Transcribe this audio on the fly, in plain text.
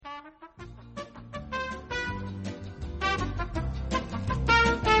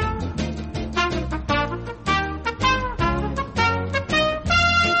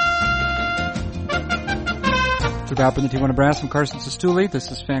Drop in the T1 Brass. I'm Carson Sestouli.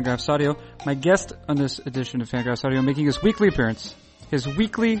 This is Fangraphs Audio. My guest on this edition of Fangraphs Audio, making his weekly appearance, his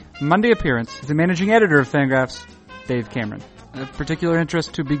weekly Monday appearance, is the managing editor of Fangraphs, Dave Cameron. Of particular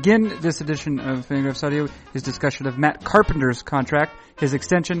interest to begin this edition of Fangraphs Audio is discussion of Matt Carpenter's contract, his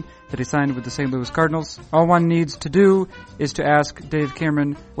extension that he signed with the St. Louis Cardinals. All one needs to do is to ask Dave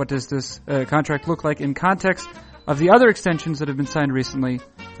Cameron, what does this contract look like in context of the other extensions that have been signed recently,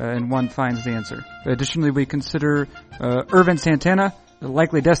 and one finds the answer. Additionally, we consider Ervin Santana, the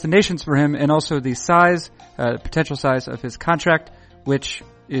likely destinations for him, and also the size, potential size of his contract, which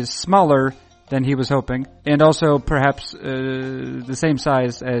is smaller than he was hoping, and also perhaps the same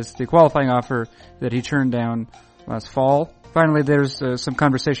size as the qualifying offer that he turned down last fall. Finally, there's some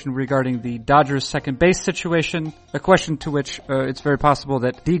conversation regarding the Dodgers' second base situation, a question to which it's very possible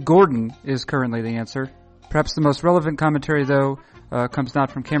that Dee Gordon is currently the answer. Perhaps the most relevant commentary, though, comes not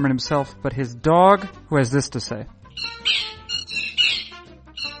from Cameron himself, but his dog, who has this to say.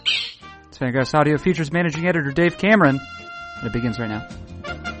 Fangraphs Audio features managing editor Dave Cameron, and it begins right now.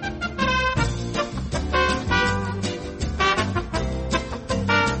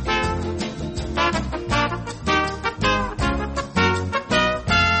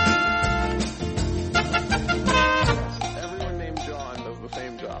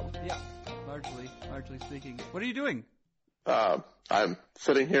 What are you doing? I'm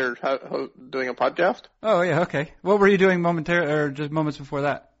sitting here doing a podcast. Oh, yeah, okay. What were you doing just moments before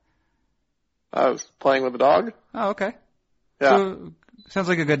that? I was playing with the dog. Oh, okay. Yeah. So, sounds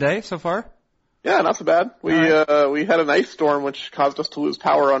like a good day so far. Yeah, not so bad. We had an ice storm which caused us to lose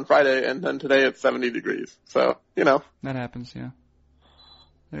power on Friday, and then today it's 70 degrees. So, you know. That happens, yeah.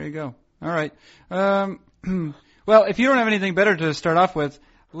 There you go. All right. Well, if you don't have anything better to start off with,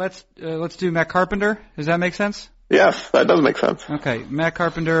 let's do Matt Carpenter. Does that make sense? Yes, that does make sense. Okay, Matt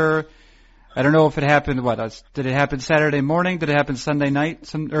Carpenter. I don't know if it happened. Did it happen Saturday morning? Did it happen Sunday night?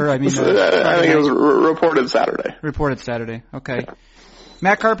 I think it was reported Saturday. Reported Saturday. Okay. Yeah.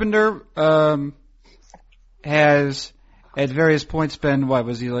 Matt Carpenter has at various points been he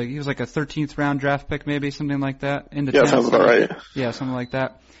was like a 13th round draft pick, maybe something like that. Yeah, sounds about right. Yeah, something like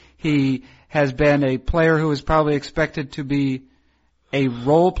that. He has been a player who was probably expected to be a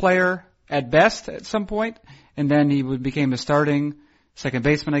role player at best at some point, and then he became a starting second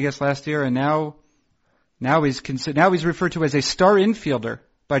baseman, I guess, last year, and now he's referred to as a star infielder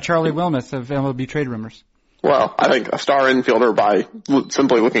by Charlie Wilmoth of MLB Trade Rumors. Well, I think a star infielder by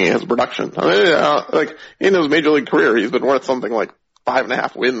simply looking at his production. I mean, like in his major league career, he's been worth something like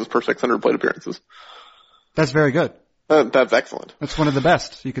 5.5 wins per 600 plate appearances. That's very good. That's excellent. That's one of the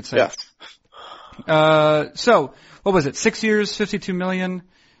best, you could say. Yes. So what was it? 6 years, $52 million.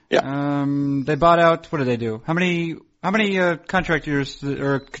 Yeah. They bought out. What did they do? How many contract years? They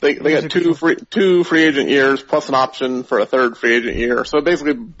got two free agent years plus an option for a third free agent year. So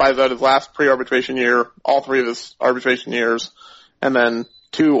basically, buys out his last pre-arbitration year, all three of his arbitration years, and then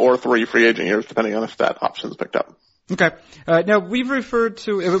 2 or 3 free agent years, depending on if that option's picked up. Okay. Now we've referred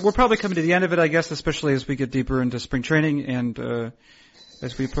to. We're probably coming to the end of it, I guess, especially as we get deeper into spring training and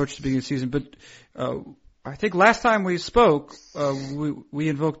as we approach the beginning of the season. But I think last time we spoke, we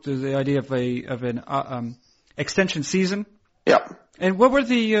invoked the idea of an extension season. Yep. And what was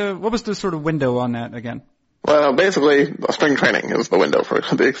the sort of window on that again? Well, basically, spring training is the window for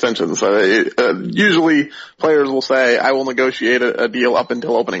the extensions. Usually players will say, I will negotiate a deal up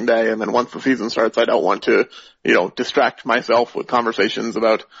until opening day, and then once the season starts, I don't want to, distract myself with conversations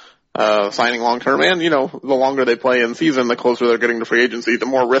about signing long term. And, the longer they play in season, the closer they're getting to free agency, the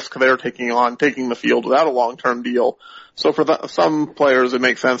more risk they're taking on taking the field without a long term deal. So for some players, it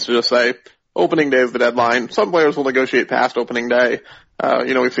makes sense to just say, opening day is the deadline. Some players will negotiate past opening day.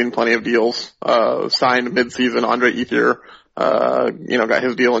 We've seen plenty of deals, signed mid-season. Andre Ethier, got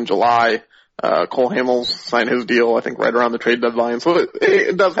his deal in July. Cole Hamels signed his deal, I think, right around the trade deadline. So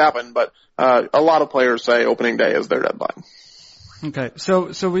it does happen, but, a lot of players say opening day is their deadline. Okay.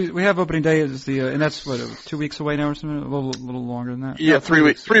 So we have opening day as and that's 2 weeks away now or something? A little longer than that? Yeah, 3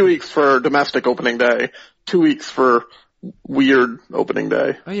 weeks. 3 weeks for domestic opening day, 2 weeks for weird opening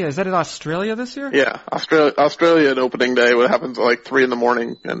day. Oh yeah, is that in Australia this year? Yeah, Australian opening day, what happens at like 3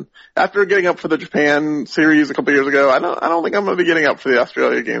 a.m. And after getting up for the Japan series a couple years ago, I don't think I'm going to be getting up for the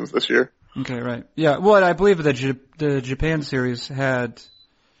Australia games this year. Okay, right. Yeah, well, I believe the Japan series that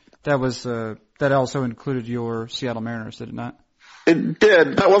also included your Seattle Mariners, did it not? It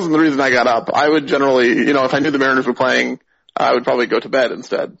did. That wasn't the reason I got up. I would generally, if I knew the Mariners were playing, I would probably go to bed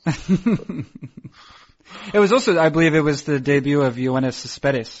instead. It was also, I believe it was the debut of Yoenis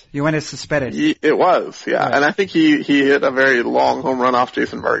Cespedes. It was, yeah. Right. And I think he hit a very long home run off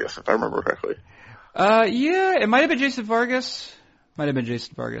Jason Vargas, if I remember correctly. Yeah, it might have been Jason Vargas. Might have been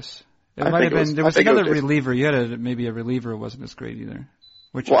Jason Vargas. It might have been. There was another reliever. You had maybe a reliever who wasn't as great either.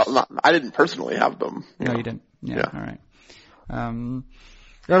 I didn't personally have them. No, you didn't. Yeah. All right.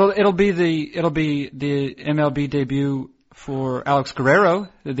 It'll be the MLB debut for Alex Guerrero,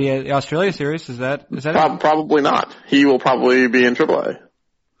 the Australia series. Is that it? Probably not. He will probably be in AAA.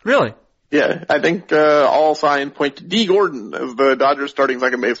 Really? Yeah, I think all signs point to D. Gordon as the Dodgers starting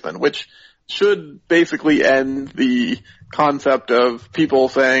second baseman, which should basically end the concept of people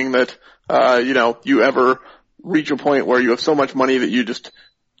saying that you ever reach a point where you have so much money that you just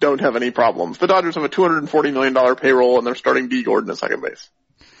don't have any problems. The Dodgers have a $240 million payroll, and they're starting D. Gordon at second base.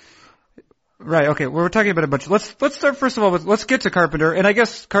 Right. Okay. Well, we're talking about a bunch. Let's start first of all with, let's get to Carpenter, and I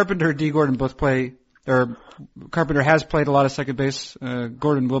guess Carpenter and D. Gordon both play, or Carpenter has played a lot of second base.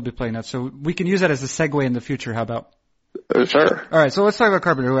 Gordon will be playing that, so we can use that as a segue in the future. How about? Sure. All right. So let's talk about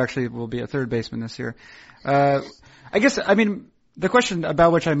Carpenter, who actually will be a third baseman this year. The question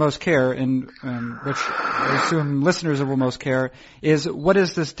about which I most care, and which I assume listeners will most care, is what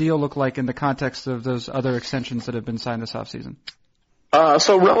does this deal look like in the context of those other extensions that have been signed this offseason?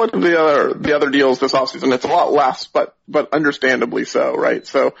 So relative to the other deals this offseason, it's a lot less, but understandably so, right?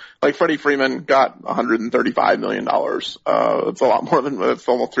 So, like Freddie Freeman got $135 million. It's a lot more it's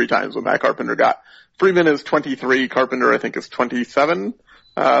almost 3 times what Matt Carpenter got. Freeman is 23, Carpenter I think is 27.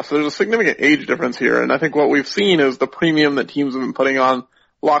 So there's a significant age difference here, and I think what we've seen is the premium that teams have been putting on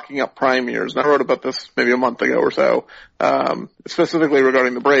locking up prime years. And I wrote about this maybe a month ago or so, specifically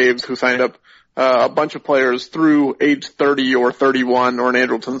regarding the Braves, who signed up a bunch of players through age 30 or 31, or in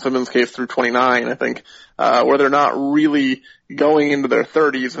Andrelton Simmons' case through 29, I think, where they're not really going into their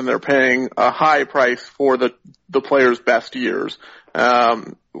 30s and they're paying a high price for the player's best years.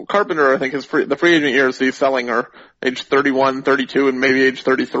 Carpenter, I think the free agent years he's selling are age 31, 32, and maybe age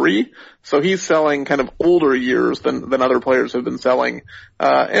 33. So he's selling kind of older years than other players have been selling.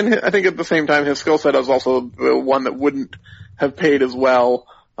 And I think at the same time his skill set is also the one that wouldn't have paid as well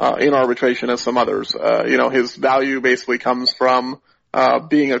in arbitration as some others. His value basically comes from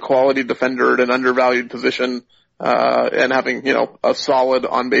being a quality defender at an undervalued position, and having, a solid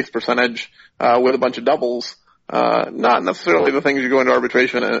on-base percentage with a bunch of doubles. Not necessarily the things you go into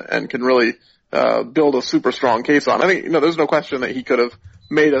arbitration and can really build a super strong case on. I think, there's no question that he could have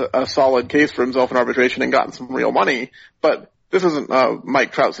made a solid case for himself in arbitration and gotten some real money, but this isn't a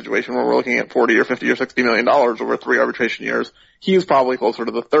Mike Trout situation where we're looking at 40 or 50 or $60 million over 3 arbitration years. He's probably closer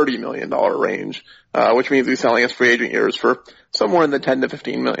to the $30 million range, which means he's selling his free agent years for somewhere in the $10 to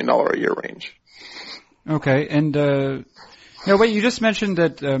 $15 million a year range. Okay, and you just mentioned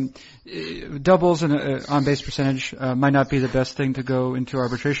that doubles and on-base percentage might not be the best thing to go into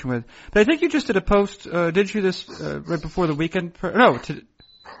arbitration with. But I think you just did a post, did you, this right before the weekend?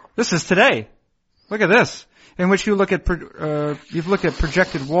 This is today. Look at this, in which you look at you've looked at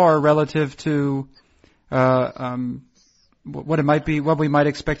projected WAR relative to what it might be, what we might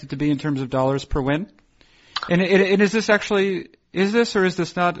expect it to be in terms of dollars per win. And is this or is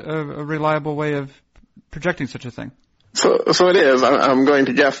this not a reliable way of projecting such a thing? So it is. I'm going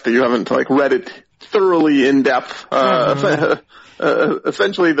to guess that you haven't read it thoroughly in depth.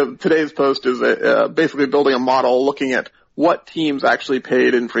 Essentially, today's post is basically building a model looking at what teams actually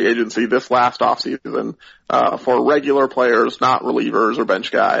paid in free agency this last offseason for regular players, not relievers or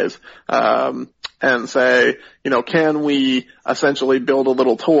bench guys, and say, can we essentially build a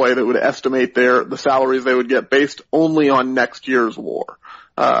little toy that would estimate the salaries they would get based only on next year's WAR?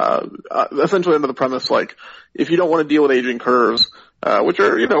 Essentially under the premise, if you don't want to deal with aging curves, which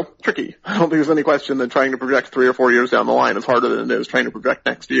are, tricky. I don't think there's any question that trying to project 3 or 4 years down the line is harder than it is trying to project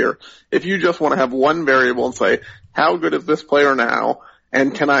next year. If you just want to have one variable and say, how good is this player now,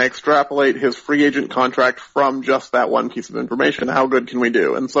 and can I extrapolate his free agent contract from just that one piece of information? How good can we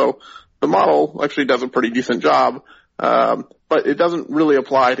do? And so the model actually does a pretty decent job, but it doesn't really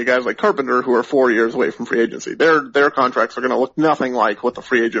apply to guys like Carpenter who are 4 years away from free agency. Their contracts are going to look nothing like what the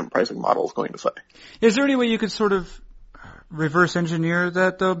free agent pricing model is going to say. Is there any way you could sort of reverse engineer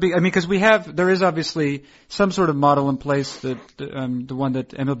that though? Because there is obviously some sort of model in place that the one that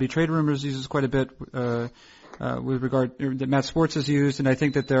MLB Trade Rumors uses quite a bit with regard that Matt Sports has used, and I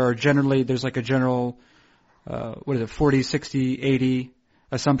think that there's a general 40, 60, 80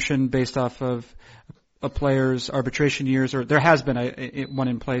 assumption based off of a player's arbitration years, or there has been one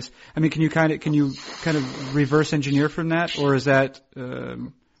in place. Can you kind of reverse engineer from that, or is that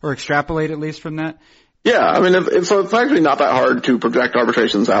or extrapolate at least from that? Yeah, I mean, so it's actually not that hard to project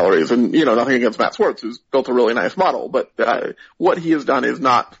arbitration salaries, and nothing against Matt Swartz, who's built a really nice model, but what he has done is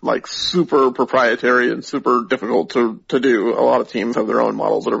not like super proprietary and super difficult to do. A lot of teams have their own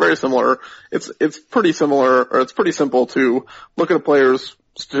models that are very similar. It's pretty similar, or it's pretty simple to look at a player's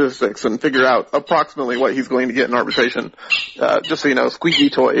statistics and figure out approximately what he's going to get in arbitration. Just so you know, squeaky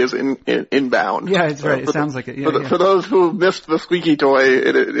toy is inbound. Yeah, it's right. It sounds like it. Yeah, for those who missed the squeaky toy,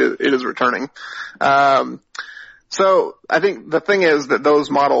 it is returning. So I think the thing is that those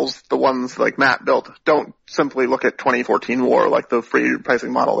models, the ones like Matt built, don't simply look at 2014 WAR like the free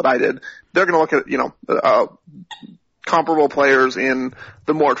pricing model that I did. They're going to look at, comparable players in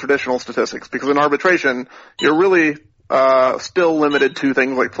the more traditional statistics, because in arbitration, you're really still limited to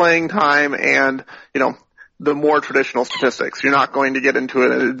things like playing time and, the more traditional statistics. You're not going to get into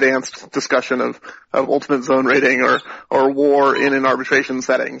an advanced discussion of ultimate zone rating or WAR in an arbitration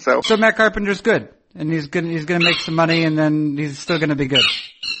setting. So Matt Carpenter's good, and he's gonna make some money, and then he's still gonna be good.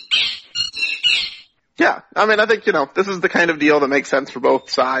 Yeah, I mean, I think, this is the kind of deal that makes sense for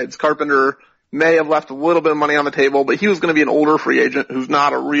both sides. Carpenter may have left a little bit of money on the table, but he was going to be an older free agent who's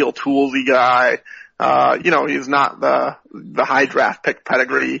not a real toolsy guy. He's not the high draft pick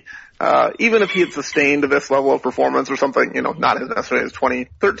pedigree. Even if he had sustained this level of performance or something, not necessarily his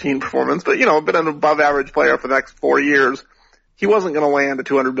 2013 performance, but, been an above average player for the next 4 years, he wasn't going to land a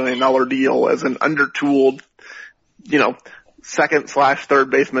 $200 million deal as an undertooled,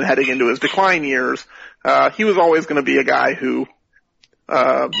 second/third baseman heading into his decline years. He was always going to be a guy who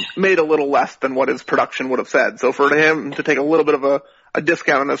made a little less than what his production would have said. So for him to take a little bit of a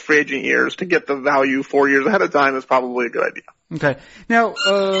discount on his free agent years to get the value 4 years ahead of time is probably a good idea. Okay. Now,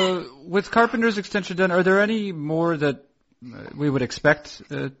 with Carpenter's extension done, are there any more that we would expect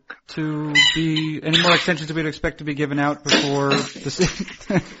to be, any more extensions that we'd expect to be given out before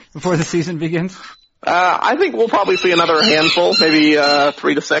the season begins? I think we'll probably see another handful, maybe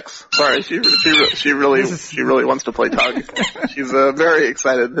 3 to 6. Sorry, she really wants to play tug. She's very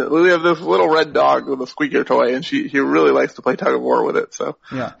excited. We have this little red dog with a squeaker toy, and she really likes to play tug of war with it. So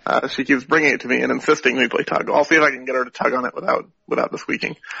yeah, she keeps bringing it to me and insisting we play tug. I'll see if I can get her to tug on it without the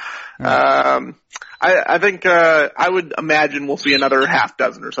squeaking. Right. I think I would imagine we'll see another half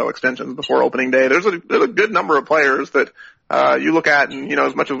dozen or so extensions before opening day. There's a good number of players that you look at, and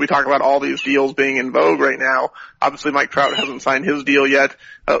as much as we talk about all these deals being in vogue right now, obviously Mike Trout hasn't signed his deal yet.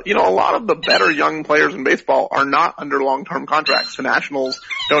 A lot of the better young players in baseball are not under long-term contracts. The Nationals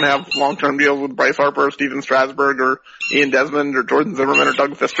don't have long-term deals with Bryce Harper, Steven Strasburg, or Ian Desmond, or Jordan Zimmerman, or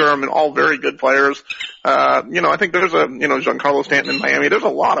Doug Fister. I mean, all very good players. I think there's Giancarlo Stanton in Miami. There's a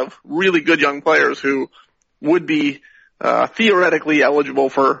lot of really good young players who would be theoretically eligible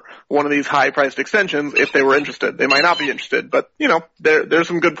for one of these high-priced extensions if they were interested. They might not be interested, but there's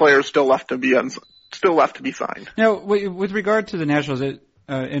some good players still left to be signed. Now, with regard to the Nationals,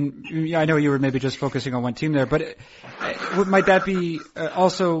 and I know you were maybe just focusing on one team there, but might that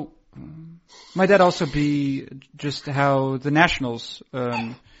also be just how the Nationals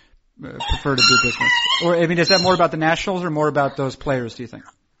prefer to do business? Or is that more about the Nationals or more about those players? Do you think?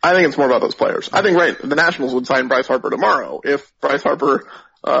 I think it's more about those players. I think, the Nationals would sign Bryce Harper tomorrow if Bryce Harper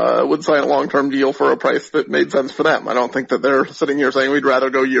would sign a long-term deal for a price that made sense for them. I don't think that they're sitting here saying we'd rather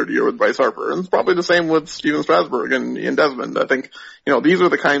go year to year with Bryce Harper. And it's probably the same with Steven Strasburg and Ian Desmond. I think, these are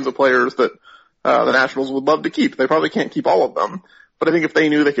the kinds of players that the Nationals would love to keep. They probably can't keep all of them. But I think if they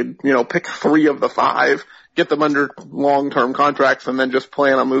knew they could, pick 3 of the 5, get them under long-term contracts, and then just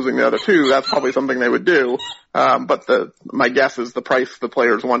plan on losing the other 2, that's probably something they would do. But my guess is the price the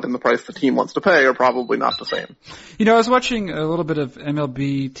players want and the price the team wants to pay are probably not the same. I was watching a little bit of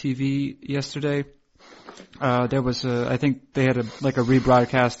MLB TV yesterday. There was I think they had a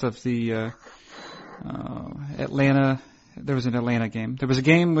rebroadcast of the Atlanta. There was an Atlanta game. There was a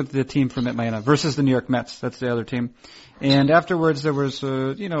game with the team from Atlanta versus the New York Mets. That's the other team. And afterwards there was,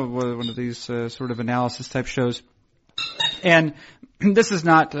 one of these, sort of analysis type shows. And this is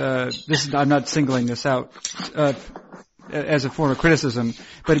not, I'm not singling this out, as a form of criticism,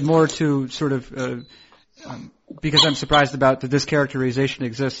 but more to sort of, because I'm surprised about that this characterization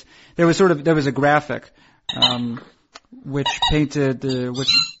exists. There was a graphic, which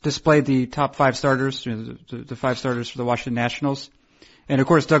displayed the top 5 starters, the 5 starters for the Washington Nationals. And of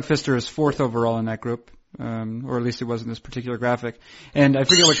course, Doug Fister is 4th overall in that group, or at least it was in this particular graphic. And I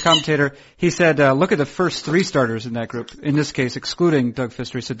forget which commentator, he said, look at the first 3 starters in that group. In this case, excluding Doug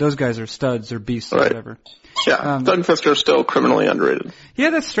Fister, he said those guys are studs or beasts or whatever. Yeah, Doug Fister is still criminally underrated. Yeah,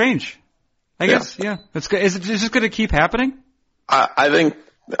 that's strange. I guess, yeah. That's good. Is this going to keep happening? I think,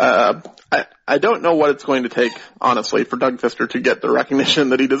 I don't know what it's going to take, honestly, for Doug Fister to get the recognition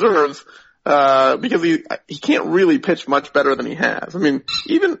that he deserves. because he can't really pitch much better than he has. I mean,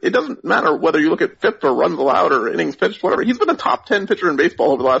 even, it doesn't matter whether you look at FIP or runs allowed or innings pitched, whatever. He's been a top 10 pitcher in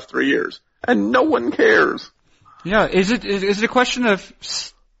baseball over the last 3 years. And no one cares. Yeah, is it a question of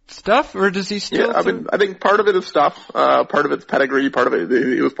stuff, or does he still? Yeah, I think part of it is stuff. Part of it's pedigree. Part of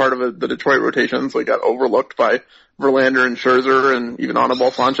it was part of the Detroit rotation, so he got overlooked by Verlander and Scherzer and even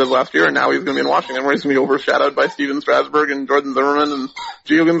Anibal Sanchez last year, and now he's going to be in Washington, where he's going to be overshadowed by Steven Strasburg and Jordan Zimmermann and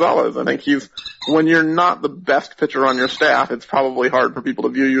Gio Gonzalez. I think when you're not the best pitcher on your staff, it's probably hard for people to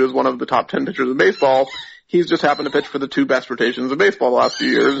view you as one of the top 10 pitchers in baseball. He's just happened to pitch for the 2 best rotations in baseball the last few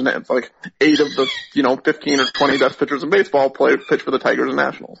years, and it's like 8 of the, 15 or 20 best pitchers in baseball pitch for the Tigers and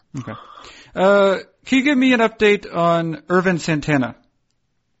Nationals. Okay. Can you give me an update on Ervin Santana?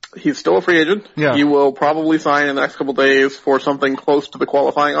 He's still a free agent. Yeah. He will probably sign in the next couple of days for something close to the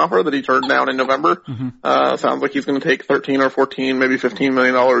qualifying offer that he turned down in November. Mm-hmm. Sounds like he's going to take 13 or 14, maybe $15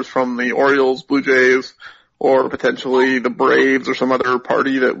 million from the Orioles, Blue Jays, or potentially the Braves or some other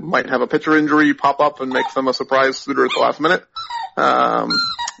party that might have a pitcher injury pop up and makes them a surprise suitor at the last minute.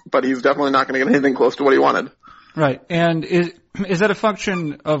 But he's definitely not going to get anything close to what he wanted. Right. And is that a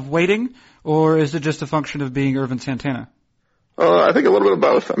function of waiting, or is it just a function of being Ervin Santana? I think a little bit of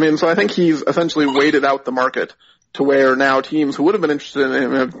both. I mean, so I think he's essentially waited out the market to where now teams who would have been interested in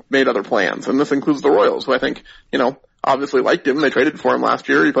him have made other plans. And this includes the Royals, who I think, obviously liked him. They traded for him last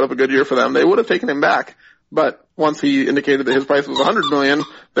year. He put up a good year for them. They would have taken him back. But once he indicated that his price was $100 million,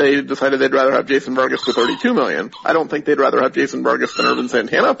 they decided they'd rather have Jason Vargas for $32 million. I don't think they'd rather have Jason Vargas than Ervin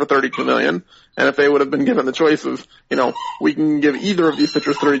Santana for $32 million. And if they would have been given the choice of, we can give either of these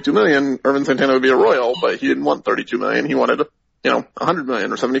pitchers $32 million, Ervin Santana would be a Royal, but he didn't want $32 million. He wanted, $100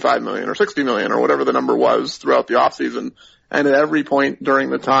 million or $75 million or $60 million or whatever the number was throughout the offseason. And at every point during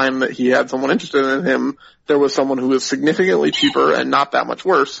the time that he had someone interested in him, there was someone who was significantly cheaper and not that much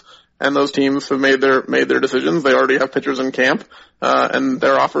worse. And those teams have made their decisions. They already have pitchers in camp, and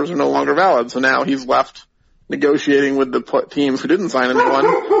their offers are no longer valid. So now he's left negotiating with the teams who didn't sign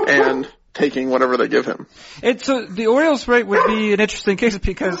anyone and taking whatever they give him. So the Orioles, right, would be an interesting case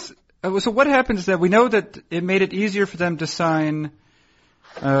because, so what happens is that we know that it made it easier for them to sign,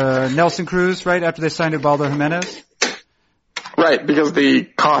 Nelson Cruz, right, after they signed Ubaldo Jimenez? Right, because the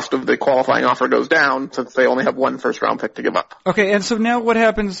cost of the qualifying offer goes down since they only have 1 first-round pick to give up. Okay, and so now what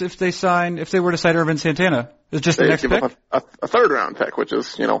happens if they were to sign Ervin Santana? Is it just the next pick? They give up a third-round pick, which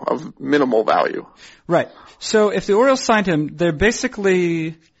is, of minimal value. Right. So if the Orioles signed him, they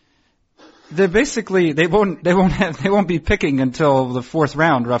won't be picking until the 4th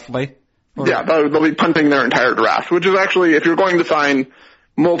round, roughly. Yeah, they'll be punting their entire draft, which is actually, if you're going to sign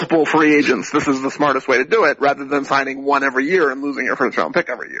multiple free agents, this is the smartest way to do it, rather than signing one every year and losing your first round pick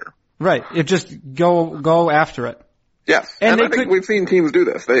every year. Right. It just go after it. Yes. And I think we've seen teams do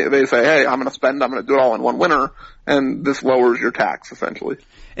this. They say, hey, I'm going to do it all in one winner, and this lowers your tax, essentially.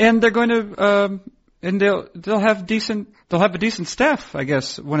 And they're going to, and they'll have a decent staff, I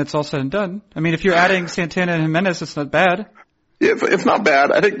guess, when it's all said and done. I mean, if you're adding Santana and Jimenez, it's not bad. It's not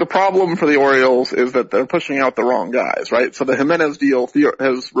bad. I think the problem for the Orioles is that they're pushing out the wrong guys, right? So the Jimenez deal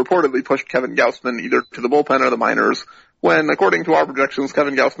has reportedly pushed Kevin Gausman either to the bullpen or the minors, when, according to our projections,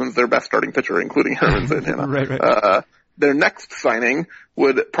 Kevin Gausman's their best starting pitcher, including Ervin Santana. Right. Their next signing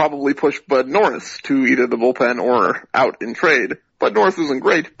would probably push Bud Norris to either the bullpen or out in trade. Bud Norris isn't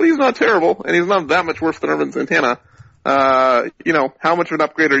great, but he's not terrible, and he's not that much worse than Ervin Santana. How much of an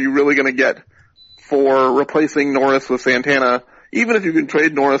upgrade are you really going to get for replacing Norris with Santana? Even if you can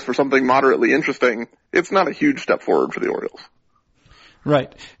trade Norris for something moderately interesting, it's not a huge step forward for the Orioles.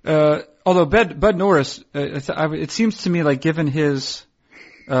 Right. Although Bud Norris, it seems to me like given his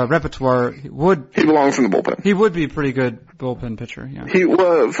repertoire, he belongs in the bullpen. He would be a pretty good bullpen pitcher. Yeah.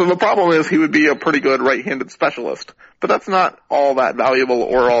 So the problem is he would be a pretty good right-handed specialist, but that's not all that valuable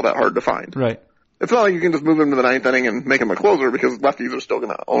or all that hard to find. Right. It's not like you can just move him to the 9th inning and make him a closer, because lefties are still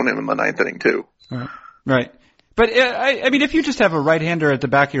going to own him in the 9th inning too. Right. But I mean, if you just have a right-hander at the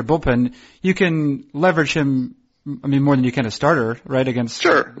back of your bullpen, you can leverage him. I mean, more than you can a starter, right? Against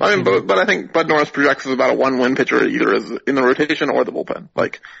sure. I mean, but I think Bud Norris projects as about a 1-win pitcher, either as in the rotation or the bullpen.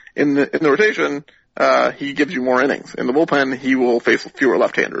 Like in the rotation, he gives you more innings. In the bullpen, he will face fewer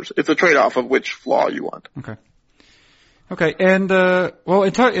left-handers. It's a trade-off of which flaw you want. Okay. And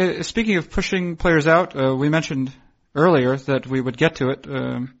speaking of pushing players out, we mentioned earlier that we would get to it.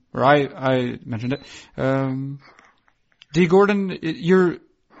 Or I mentioned it. D. Gordon,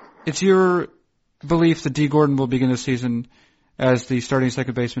 it's your belief that D. Gordon will begin the season as the starting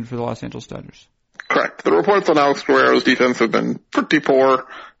second baseman for the Los Angeles Dodgers. Correct. The reports on Alex Guerrero's defense have been pretty poor,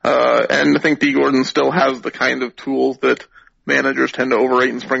 and I think D. Gordon still has the kind of tools that managers tend to overrate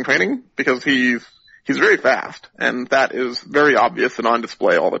in spring training because he's very fast, and that is very obvious and on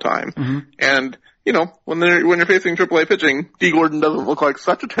display all the time. Mm-hmm. And, when you're facing AAA pitching, D. Gordon doesn't look like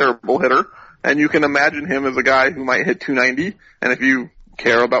such a terrible hitter, and you can imagine him as a guy who might hit 290, and if you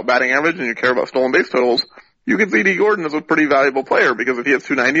care about batting average and you care about stolen base totals, you can see D. Gordon as a pretty valuable player, because if he hits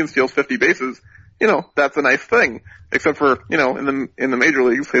 290 and steals 50 bases, that's a nice thing. Except for, in the major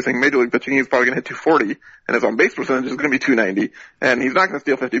leagues, facing major league pitching, he's probably going to hit 240, and his on base percentage is going to be 290, and he's not going to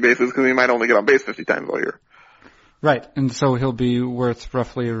steal 50 bases because he might only get on base 50 times all year. Right, and so he'll be worth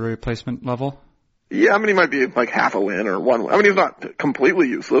roughly a replacement level? Yeah, he might be like half a win or one win. He's not completely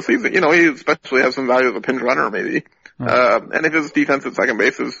useless. He especially has some value as a pinch runner, maybe. Right. And if his defense at second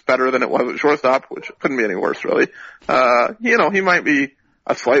base is better than it was at shortstop, which couldn't be any worse, really, he might be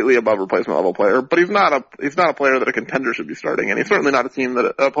a slightly above replacement level player, but he's not a player that a contender should be starting, and he's certainly not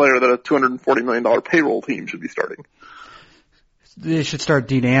a player that a $240 million payroll team should be starting. They should start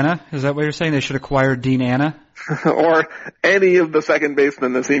Dean Anna? Is that what you're saying? They should acquire Dean Anna? Or any of the second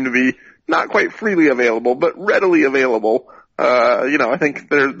basemen that seem to be not quite freely available, but readily available. I think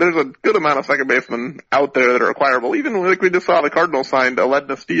there's a good amount of second basemen out there that are acquirable. Even like we just saw the Cardinals signed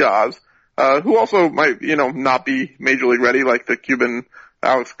Aledmys Diaz, who also might, not be major league ready like the Cuban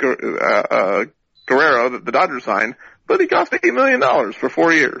Alex Guerrero that the Dodgers signed, but he cost $8 million for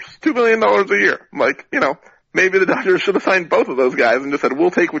 4 years, $2 million a year. Maybe the Dodgers should have signed both of those guys and just said,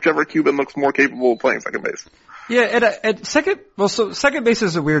 we'll take whichever Cuban looks more capable of playing second base. Yeah, at second base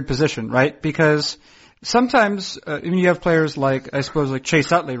is a weird position, right? Because sometimes, you have players like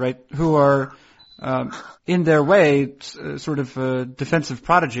Chase Utley, right, who are, in their way, sort of, defensive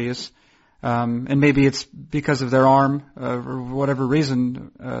prodigies. And maybe it's because of their arm, or whatever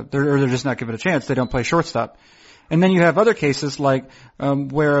reason, they're just not given a chance. They don't play shortstop. And then you have other cases like,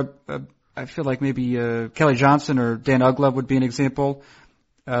 where, I feel like maybe, Kelly Johnson or Dan Uggla would be an example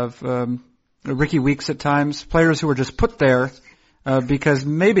of, Ricky Weeks at times, players who are just put there, because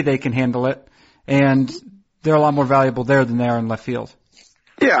maybe they can handle it, and they're a lot more valuable there than they are in left field.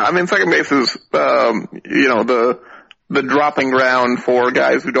 Yeah, second base is, the dropping ground for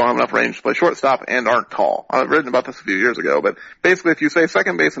guys who don't have enough range to play shortstop and aren't tall. I've written about this a few years ago, but basically if you say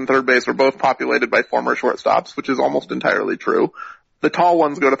second base and third base are both populated by former shortstops, which is almost entirely true, the tall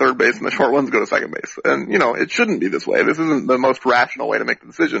ones go to third base and the short ones go to second base. And, it shouldn't be this way. This isn't the most rational way to make the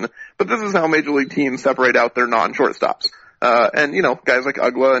decision, but this is how major league teams separate out their non-shortstops. And guys like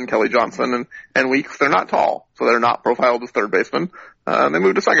Uggla and Kelly Johnson and Weeks, they're not tall, so they're not profiled as third basemen. They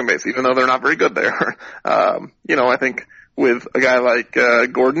move to second base, even though they're not very good there. I think with a guy like,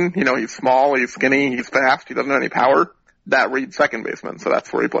 Gordon, he's small, he's skinny, he's fast, he doesn't have any power. That reads second baseman, so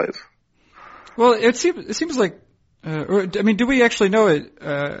that's where he plays. Well, it seems like, do we actually know it?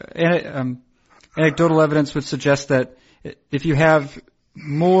 Anecdotal evidence would suggest that if you have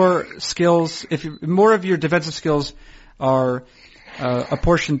more skills, more of your defensive skills are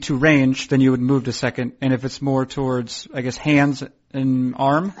apportioned to range, then you would move to second. And if it's more towards, hands and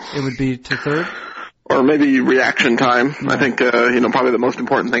arm, it would be to third. Or maybe reaction time. Yeah. I think, probably the most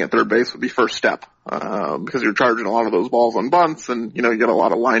important thing at third base would be first step, because you're charging a lot of those balls on bunts and, you get a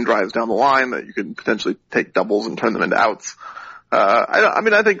lot of line drives down the line that you could potentially take doubles and turn them into outs.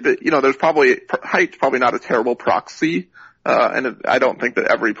 I think that, there's height's probably not a terrible proxy, and I don't think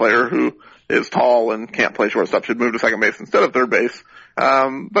that every player who is tall and can't play shortstop should move to second base instead of third base.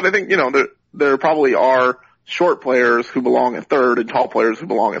 But I think, there probably are short players who belong at third and tall players who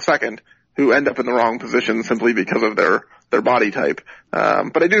belong at second who end up in the wrong position simply because of their body type.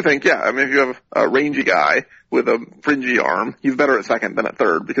 But I do think, if you have a rangy guy with a fringy arm, he's better at second than at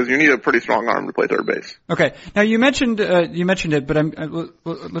third because you need a pretty strong arm to play third base. Okay. Now you mentioned it, but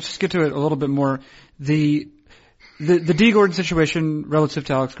let's just get to it a little bit more. The D. Gordon situation relative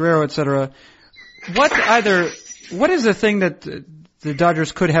to Alex Guerrero, et cetera. What is the thing that the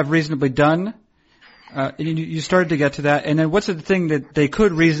Dodgers could have reasonably done? You started to get to that, and then what's the thing that they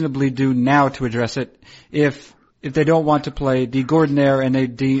could reasonably do now to address it if they don't want to play D. Gordon there and they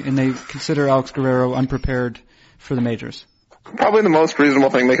consider Alex Guerrero unprepared for the majors? Probably the most reasonable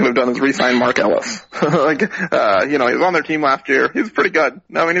thing they could have done is re-sign Mark Ellis. He was on their team last year. He's pretty good.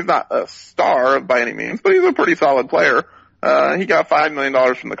 He's not a star by any means, but he's a pretty solid player. He got $5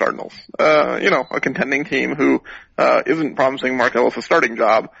 million from the Cardinals. A contending team who, isn't promising Mark Ellis a starting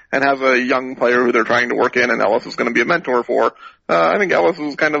job and has a young player who they're trying to work in and Ellis is going to be a mentor for. I think Ellis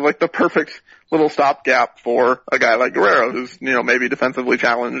is kind of like the perfect little stopgap for a guy like Guerrero who's, maybe defensively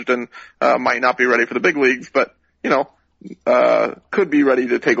challenged and, might not be ready for the big leagues, but, could be ready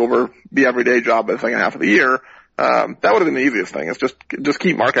to take over the everyday job by the second half of the year. That would have been the easiest thing. It's just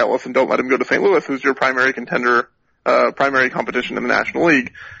keep Mark Ellis and don't let him go to St. Louis, who's your primary contender primary competition in the National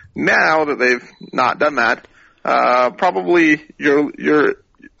League. Now that they've not done that, probably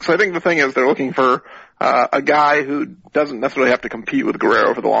so I think the thing is they're looking for a guy who doesn't necessarily have to compete with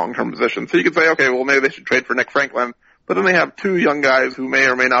Guerrero for the long-term position. So you could say, okay, well maybe they should trade for Nick Franklin, but then they have two young guys who may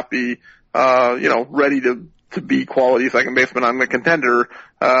or may not be, ready to be quality second baseman on the contender,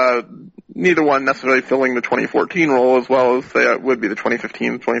 neither one necessarily filling the 2014 role as well as they would be the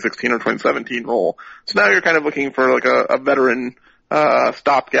 2015, 2016, or 2017 role. So now you're kind of looking for like a veteran,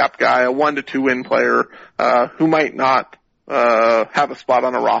 stopgap guy, a 1 to 2 win player, who might not, have a spot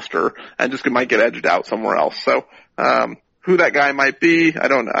on a roster and just might get edged out somewhere else. So, who that guy might be, I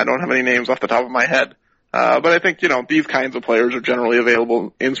don't have any names off the top of my head. But I think, these kinds of players are generally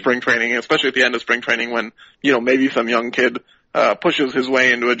available in spring training, especially at the end of spring training when, maybe some young kid, pushes his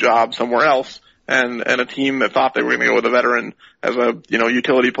way into a job somewhere else and a team that thought they were going to go with a veteran as a,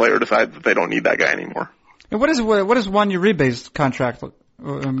 utility player decides that they don't need that guy anymore. And what is Juan Uribe's contract? I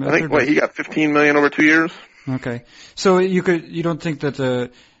think, he got $15 million over 2 years. Okay. So you don't think that,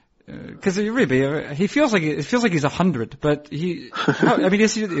 cause Uribe, it feels like he's 100, but he's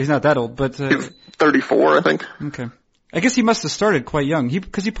not that old, but, he's 34, I think. Okay. I guess he must have started quite young.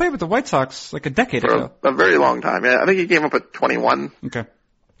 Cause he played with the White Sox like a decade ago. A very long time. Yeah. I think he came up at 21. Okay.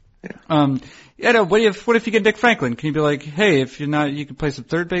 Yeah. What if you get Nick Franklin? Can you be like, hey, if you're not, you can play some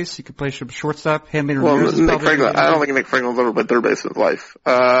third base, you can play some shortstop, Hanley Ramirez. Well, Nick Franklin, I don't think Nick Franklin's ever played third base in his life.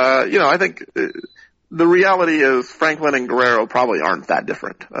 I think, the reality is Franklin and Guerrero probably aren't that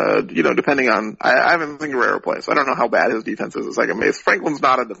different. Depending on, I haven't seen Guerrero play, so I don't know how bad his defense is at second base. Franklin's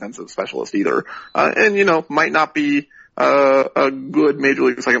not a defensive specialist either. Might not be, a good major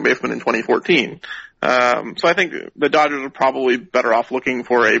league second baseman in 2014. So I think the Dodgers are probably better off looking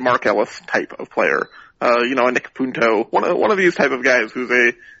for a Mark Ellis type of player. A Nick Punto, one of these type of guys who's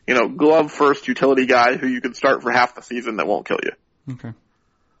a, glove first utility guy who you could start for half the season that won't kill you. Okay.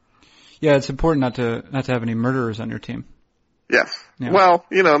 Yeah, it's important not to have any murderers on your team. Yes. Yeah. Well,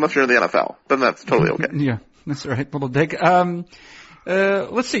 unless you're in the NFL, then that's totally okay. Yeah, that's right. Little dig.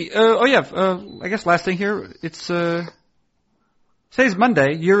 Let's see. I guess last thing here, it's, today's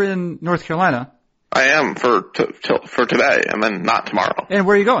Monday. You're in North Carolina. I am for today and then not tomorrow. And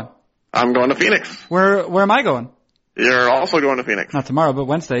where are you going? I'm going to Phoenix. Where am I going? You're also going to Phoenix. Not tomorrow, but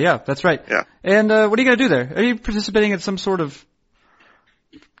Wednesday. Yeah, that's right. Yeah. And, what are you going to do there? Are you participating in some sort of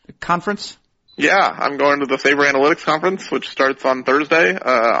conference? Yeah, I'm going to the Sabre Analytics Conference, which starts on Thursday.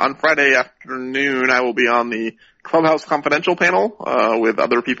 On Friday afternoon, I will be on the Clubhouse Confidential panel, with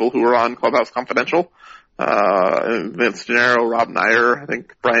other people who are on Clubhouse Confidential. Vince Gennaro, Rob Nair, I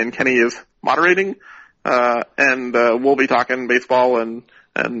think Brian Kenny is moderating. And we'll be talking baseball and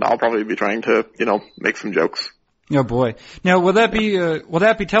I'll probably be trying to, make some jokes. Oh boy. Now, will that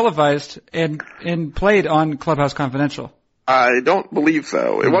be televised and played on Clubhouse Confidential? I don't believe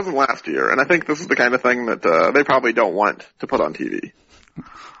so. It wasn't last year, and I think this is the kind of thing that they probably don't want to put on TV.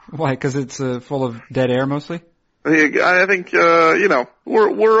 Why? Because it's full of dead air mostly? I think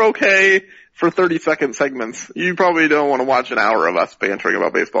we're okay for 30-second segments. You probably don't want to watch an hour of us bantering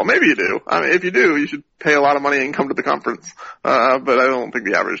about baseball. Maybe you do. I mean, if you do, you should pay a lot of money and come to the conference. But I don't think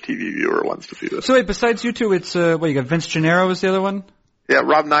the average TV viewer wants to see this. So wait, besides you two, it's you got Vince Gennaro is the other one? Yeah,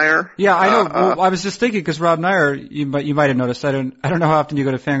 Rob Nair. Yeah, I know. Well, I was just thinking because Rob Nair, you might have noticed. I don't know how often you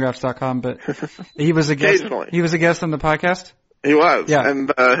go to Fangraphs.com, but he was a guest. Occasionally. He was a guest on the podcast. He was. Yeah. And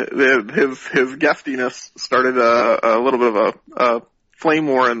his guestiness started a little bit of a flame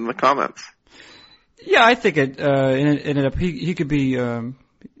war in the comments. Yeah, I think it ended up he could be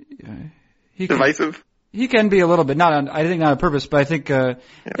divisive. He can be a little bit, not on purpose, but I think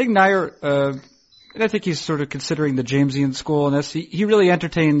Nair. And I think he's sort of considering the Jamesian school in this. He really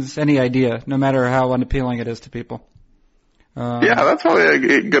entertains any idea, no matter how unappealing it is to people. Yeah, that's probably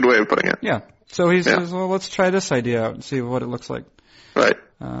a good way of putting it. Yeah. So he says, well, let's try this idea out and see what it looks like. Right.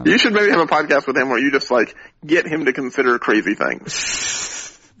 You should maybe have a podcast with him where you just get him to consider crazy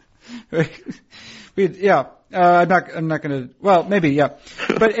things. Yeah. I'm not gonna, well, maybe, yeah.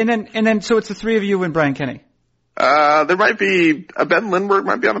 But, and then, so it's the three of you and Brian Kenny. There might be, Ben Lindbergh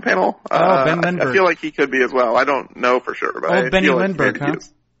might be on the panel. Ben Lindbergh. I feel like he could be as well. I don't know for sure, but Benny Lindbergh, huh?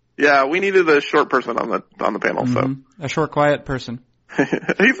 Yeah, we needed a short person on the panel, so. A short, quiet person.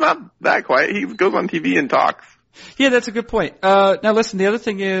 He's not that quiet. He goes on TV and talks. Yeah, that's a good point. Now listen, the other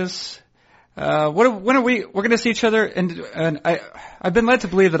thing is, we're gonna see each other, and I've been led to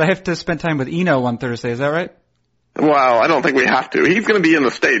believe that I have to spend time with Eno on Thursday, is that right? Well, I don't think we have to. He's gonna be in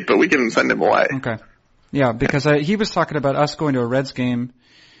the state, but we can send him away. Okay. Yeah, because he was talking about us going to a Reds game.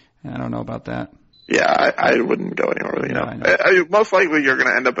 I don't know about that. Yeah, I wouldn't go anywhere with you. I know. Most likely you're going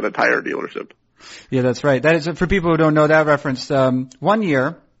to end up at a tire dealership. Yeah, that's right. That is, for people who don't know that reference, 1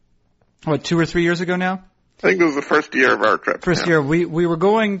 year, 2 or 3 years ago now? I think it was the first year of our trip. First year, we were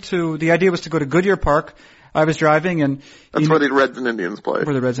going to, the idea was to go to Goodyear Park. I was driving and... That's where the Reds and Indians play.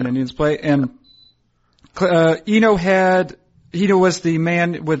 Where the Reds and Indians play. And, Eno was the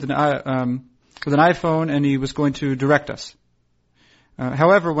man with an iPhone and he was going to direct us.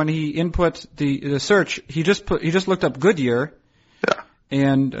 However, when he input the search, he just looked up Goodyear. Yeah.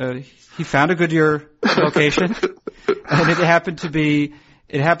 And, he found a Goodyear location. And it happened to be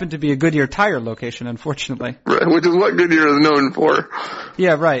a Goodyear tire location, unfortunately. Right, which is what Goodyear is known for.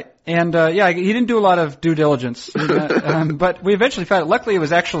 Yeah, right. And, he didn't do a lot of due diligence. But we eventually found it. Luckily, it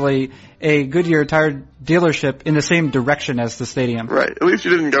was actually a Goodyear tire dealership in the same direction as the stadium. Right. At least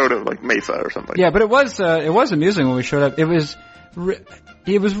you didn't go to, like, Mesa or something. Yeah, but it was amusing when we showed up. It was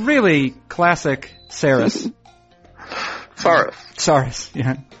really classic Saris. Saris,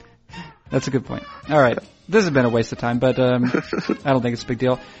 yeah. That's a good point. All right. This has been a waste of time, but I don't think it's a big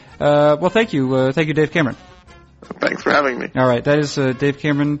deal. Well, thank you. Thank you, Dave Cameron. Thanks for having me. All right. That is Dave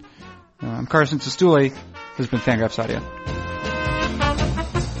Cameron. I'm Carson Sestouli. This has been Fangraphs Audio.